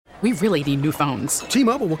We really need new phones.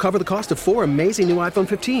 T-Mobile will cover the cost of 4 amazing new iPhone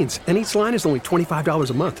 15s, and each line is only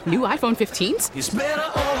 $25 a month. New iPhone 15s? It's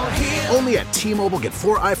better over here. Only at T-Mobile, get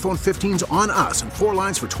 4 iPhone 15s on us and 4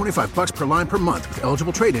 lines for $25 per line per month with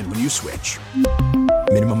eligible trade-in when you switch.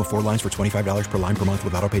 Minimum of 4 lines for $25 per line per month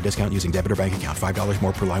with autopay discount using debit or bank account. $5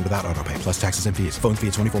 more per line without autopay, plus taxes and fees. Phone fee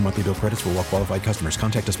at 24 monthly bill credits for well-qualified customers.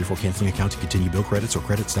 Contact us before canceling account to continue bill credits or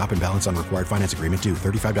credit stop and balance on required finance agreement due.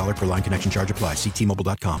 $35 per line connection charge applies. See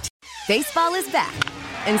T-Mobile.com. Baseball is back,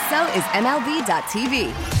 and so is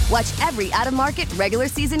MLB.tv. Watch every out-of-market regular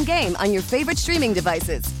season game on your favorite streaming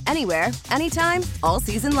devices. Anywhere, anytime, all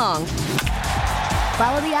season long.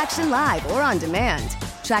 Follow the action live or on demand.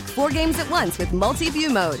 Track 4 games at once with multi-view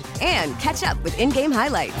mode and catch up with in-game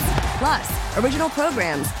highlights. Plus, original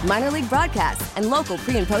programs, minor league broadcasts, and local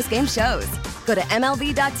pre- and post-game shows. Go to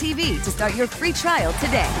MLB.tv to start your free trial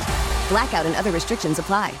today. Blackout and other restrictions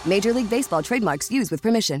apply. Major League Baseball trademarks used with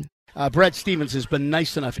permission. Brad Stevens has been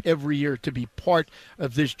nice enough every year to be part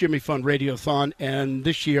of this Jimmy Fund Radiothon, and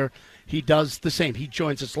this year he does the same. He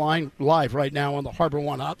joins us live right now on the Harbor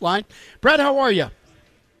One hotline. Brad, how are you?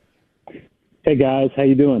 Hey, guys. How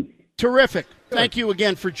you doing? Terrific. Thank you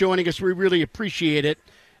again for joining us. We really appreciate it.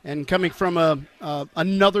 And coming from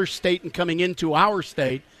another state and coming into our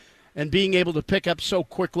state and being able to pick up so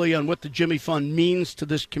quickly on what the Jimmy Fund means to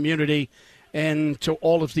this community and to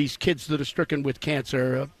all of these kids that are stricken with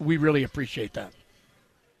cancer, we really appreciate that.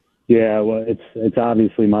 Yeah, well, it's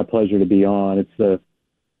obviously my pleasure to be on.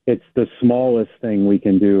 It's the smallest thing we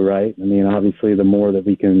can do, right? I mean, obviously, the more that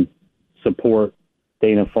we can support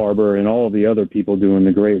Dana-Farber and all of the other people doing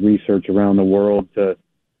the great research around the world to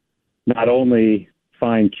not only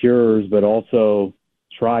find cures, but also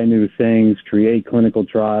try new things, create clinical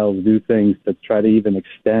trials, do things to try to even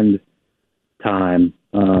extend time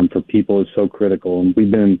for people is so critical. And we've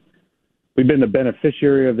been the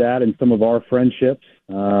beneficiary of that in some of our friendships,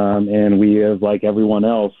 and we have, like everyone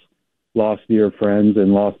else, lost dear friends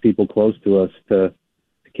and lost people close to us to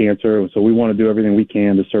cancer. So we want to do everything we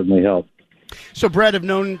can to certainly help. So, Brad, I've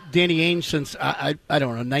known Danny Ainge since, I don't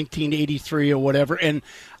know, 1983 or whatever, and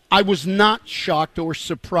I was not shocked or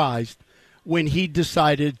surprised when he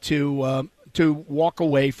decided to walk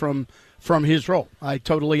away from his role. I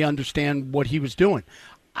totally understand what he was doing.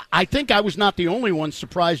 I think I was not the only one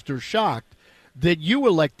surprised or shocked that you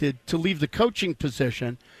elected to leave the coaching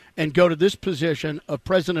position and go to this position of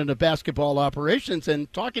president of basketball operations.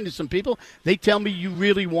 And talking to some people, they tell me you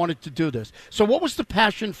really wanted to do this. So what was the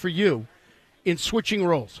passion for you in switching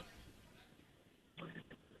roles?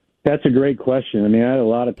 That's a great question. I mean, I had a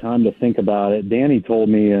lot of time to think about it. Danny told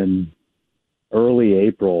me in early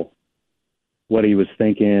April what he was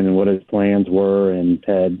thinking and what his plans were, and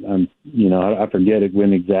had, I forget it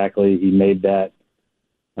when exactly he made that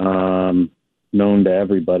known to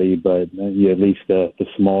everybody, but at least the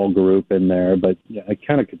small group in there. But yeah, I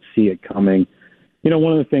kind of could see it coming.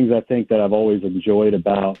 One of the things I think that I've always enjoyed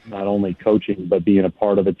about not only coaching, but being a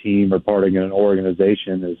part of a team or part of an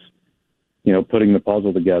organization is, putting the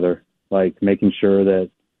puzzle together, like making sure that,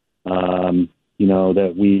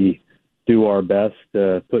 that we do our best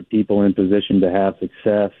to put people in position to have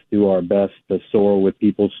success, do our best to soar with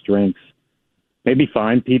people's strengths, maybe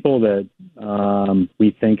find people that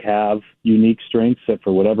we think have unique strengths that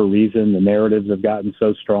for whatever reason the narratives have gotten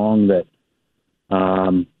so strong that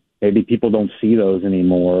maybe people don't see those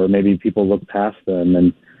anymore, or maybe people look past them.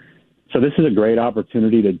 And so this is a great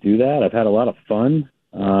opportunity to do that. I've had a lot of fun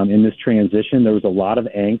in this transition. There was a lot of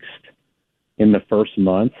angst in the first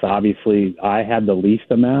month. Obviously, I had the least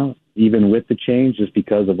amount, even with the change, just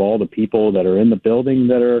because of all the people that are in the building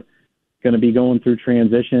that are going to be going through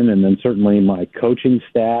transition, and then certainly my coaching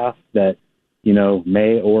staff that,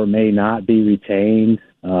 may or may not be retained.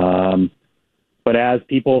 But as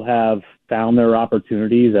people have found their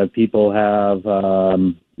opportunities, as people have,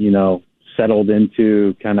 settled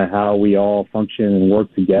into kind of how we all function and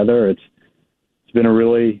work together, it's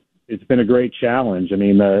been a great challenge. I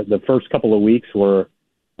mean, the first couple of weeks were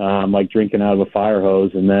like drinking out of a fire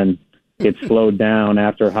hose, and then it slowed down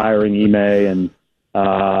after hiring Ime,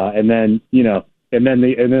 and then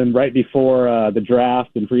right before the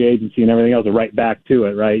draft and free agency and everything else, right back to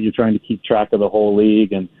it. Right, you're trying to keep track of the whole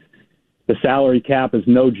league, and the salary cap is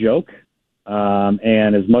no joke.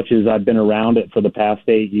 And as much as I've been around it for the past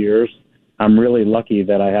 8 years, I'm really lucky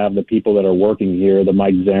that I have the people that are working here, the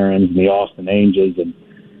Mike Zarins and the Austin Ainges and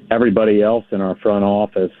everybody else in our front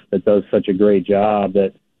office that does such a great job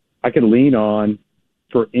that I could lean on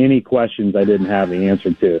for any questions I didn't have the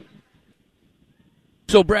answer to.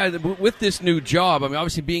 So, Brad, with this new job, I mean,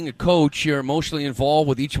 obviously being a coach, you're emotionally involved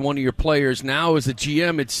with each one of your players. Now, as a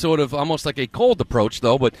GM, it's sort of almost like a cold approach,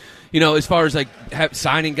 though. But, as far as like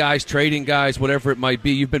signing guys, trading guys, whatever it might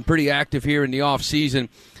be, you've been pretty active here in the off season.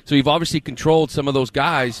 So you've obviously controlled some of those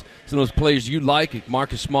guys, some of those players you like,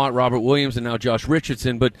 Marcus Smart, Robert Williams, and now Josh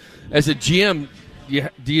Richardson. But as a GM,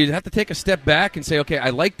 do you have to take a step back and say, okay, I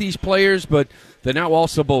like these players, but they're now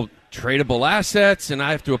also both tradable assets, and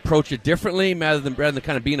I have to approach it differently rather than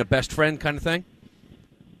kind of being a best friend kind of thing?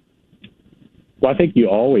 Well, I think you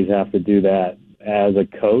always have to do that as a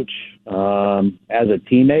coach, as a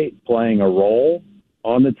teammate playing a role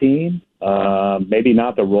on the team, maybe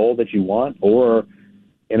not the role that you want, or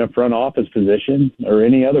in a front office position or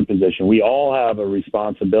any other position. We all have a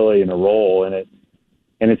responsibility and a role in it,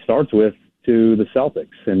 and it starts with to the Celtics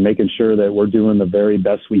and making sure that we're doing the very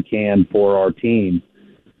best we can for our team.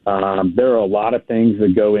 There are a lot of things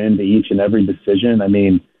that go into each and every decision. I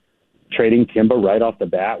mean, trading Kemba right off the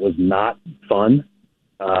bat was not fun,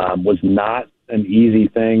 was not an easy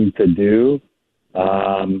thing to do.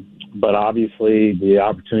 But obviously the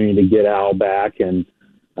opportunity to get Al back and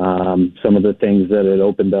some of the things that it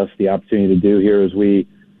opened us the opportunity to do here as we,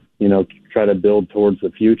 try to build towards the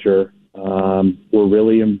future, were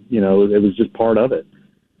really, it was just part of it.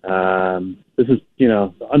 This is,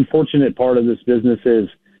 the unfortunate part of this business is,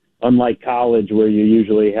 unlike college where you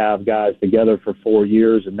usually have guys together for 4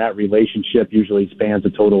 years and that relationship usually spans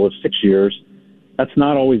a total of 6 years, that's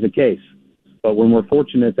not always the case. But when we're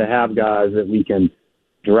fortunate to have guys that we can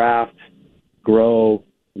draft, grow,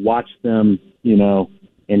 watch them,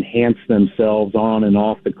 enhance themselves on and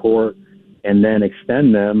off the court, and then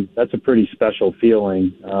extend them, that's a pretty special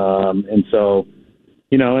feeling. And so,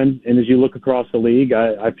 and as you look across the league,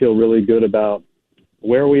 I feel really good about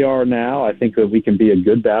where we are now. I think that we can be a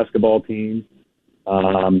good basketball team,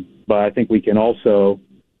 but I think we can also,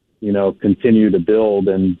 continue to build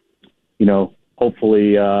and,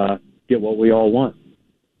 hopefully get what we all want.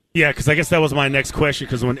 Yeah, because I guess that was my next question.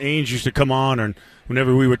 Because when Ainge used to come on, and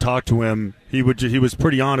whenever we would talk to him, he was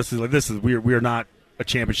pretty honest. He's like, we are not a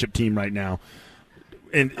championship team right now.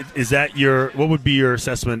 And is that what would be your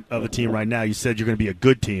assessment of the team right now? You said you're going to be a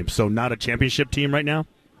good team, so not a championship team right now?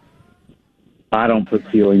 I don't put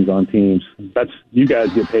ceilings on teams. You guys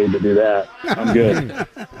get paid to do that. I'm good.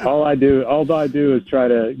 all I do is try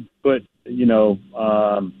to put,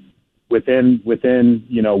 within,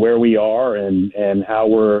 where we are and how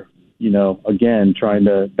we're, again, trying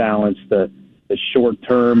to balance the short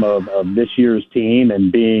term of this year's team and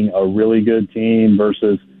being a really good team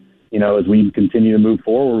versus, as we continue to move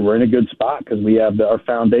forward, we're in a good spot because we have our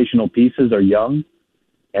foundational pieces are young.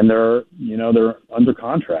 And they're under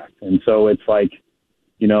contract. And so it's like,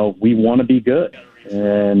 we want to be good.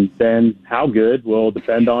 And then how good will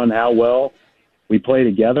depend on how well we play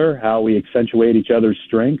together, how we accentuate each other's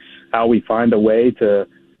strengths, how we find a way to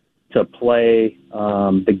play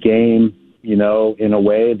the game, in a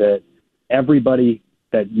way that everybody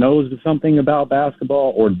that knows something about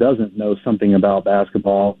basketball or doesn't know something about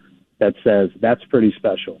basketball that says that's pretty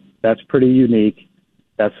special. That's pretty unique.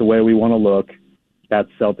 That's the way we want to look. That's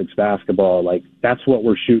Celtics basketball. Like, that's what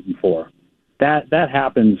we're shooting for. That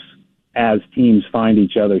happens as teams find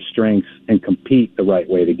each other's strengths and compete the right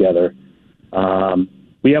way together.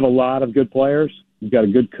 We have a lot of good players. We've got a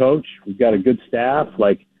good coach. We've got a good staff.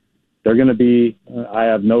 Like, they're going to be, I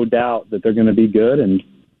have no doubt that they're going to be good, and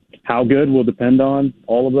how good will depend on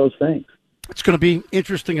all of those things. It's going to be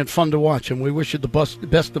interesting and fun to watch, and we wish you the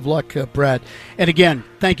best of luck, Brad. And again,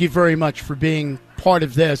 thank you very much for being part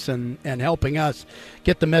of this and helping us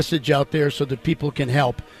get the message out there so that people can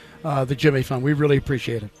help the Jimmy Fund. We really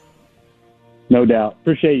appreciate it. No doubt.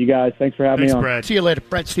 Appreciate you guys. Thanks for having me on. Brad. See you later.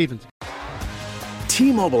 Brad Stevens.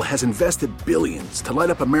 T-Mobile has invested billions to light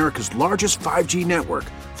up America's largest 5G network,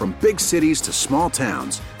 from big cities to small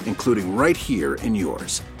towns, including right here in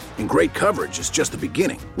yours. And great coverage is just the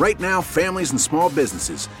beginning. Right now, families and small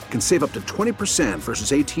businesses can save up to 20%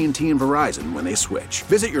 versus AT&T and Verizon when they switch.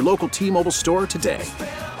 Visit your local T-Mobile store today.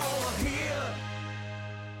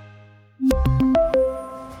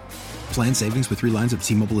 Plan savings with 3 lines of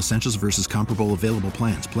T-Mobile Essentials versus comparable available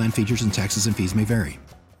plans. Plan features and taxes and fees may vary.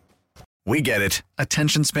 We get it.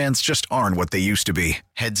 Attention spans just aren't what they used to be.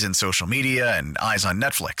 Heads in social media and eyes on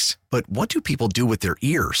Netflix. But what do people do with their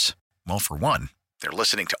ears? Well, for one, they're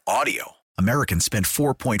listening to audio. Americans spend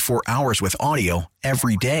 4.4 hours with audio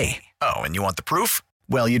every day. Oh, and you want the proof?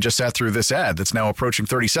 Well, you just sat through this ad that's now approaching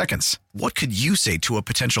 30 seconds. What could you say to a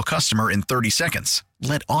potential customer in 30 seconds?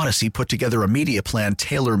 Let Odyssey put together a media plan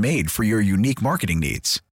tailor-made for your unique marketing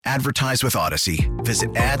needs. Advertise with Odyssey.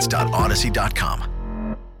 Visit ads.odyssey.com.